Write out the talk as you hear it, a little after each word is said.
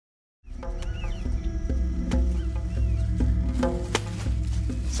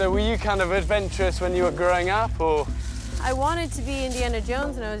So were you kind of adventurous when you were growing up, or? I wanted to be Indiana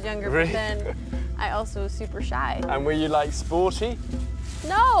Jones when I was younger, Really? but then I also was super shy. And were you like sporty?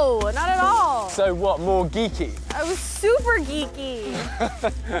 No, not at all. So what, more geeky? I was super geeky.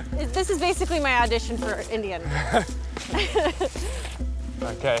 This is basically my audition for Indiana.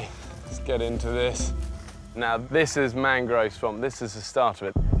 Okay, let's get into this. Now this is mangrove swamp. This is the start of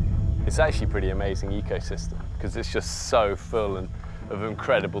it. It's actually a pretty amazing ecosystem because it's just so full of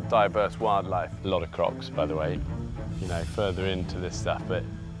incredible diverse wildlife. A lot of crocs, by the way, you know, further into this stuff. But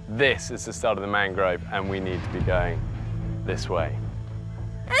this is the start of the mangrove and we need to be going this way.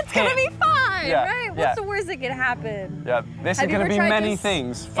 It's gonna be fun, Yeah, right? What's yeah. the worst that could happen? Yeah, this is going to be many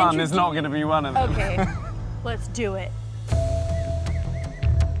things. Fun is not going to be one of them. Okay, let's do it.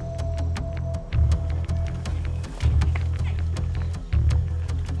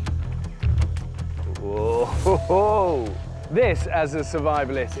 Whoa. This, as a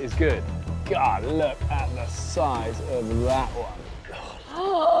survivalist, is good. God, look at the size of that one.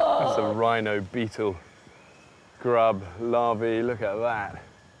 That's a Rhino Beetle grub larvae. Look at that.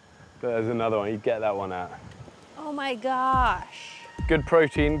 There's another one. You get that one out. Oh my gosh. Good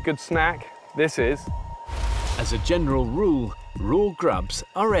protein, good snack. This is. As a general rule, raw grubs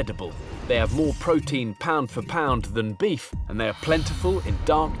are edible. They have more protein pound for pound than beef, and they are plentiful in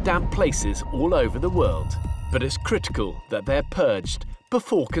dark, damp places all over the world. But it's critical that they're purged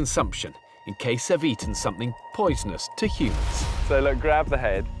before consumption, in case they've eaten something poisonous to humans. So look, grab the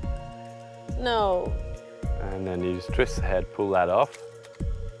head. No. And then you just twist the head, pull that off.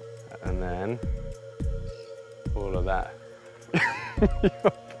 And then all of that.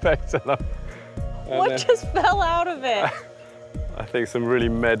 What just fell out of it? I think some really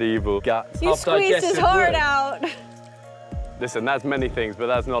medieval guts. You squeezed his heart out. Listen, that's many things, but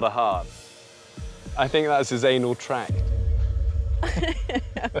that's not a heart. I think that's his anal tract.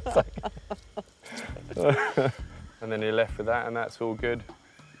 And then you're left with that, and that's all good.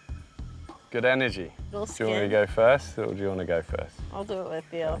 Good energy. Do you want me to go first, or do you want to go first? I'll do it with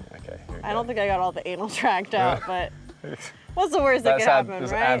you. Okay. I don't think I got all the anal tract out, but what's the worst that could happen, right?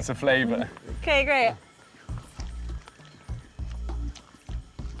 Just adds a flavour. Okay, great.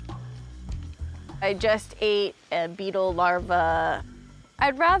 I just ate a beetle larva.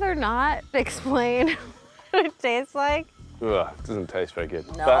 I'd rather not explain what it tastes like. Ugh, it doesn't taste very good.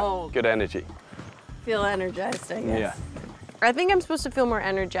 No. But good energy. Feel energized, I guess. Yeah. I think I'm supposed to feel more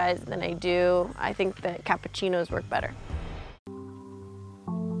energized than I do. I think that cappuccinos work better.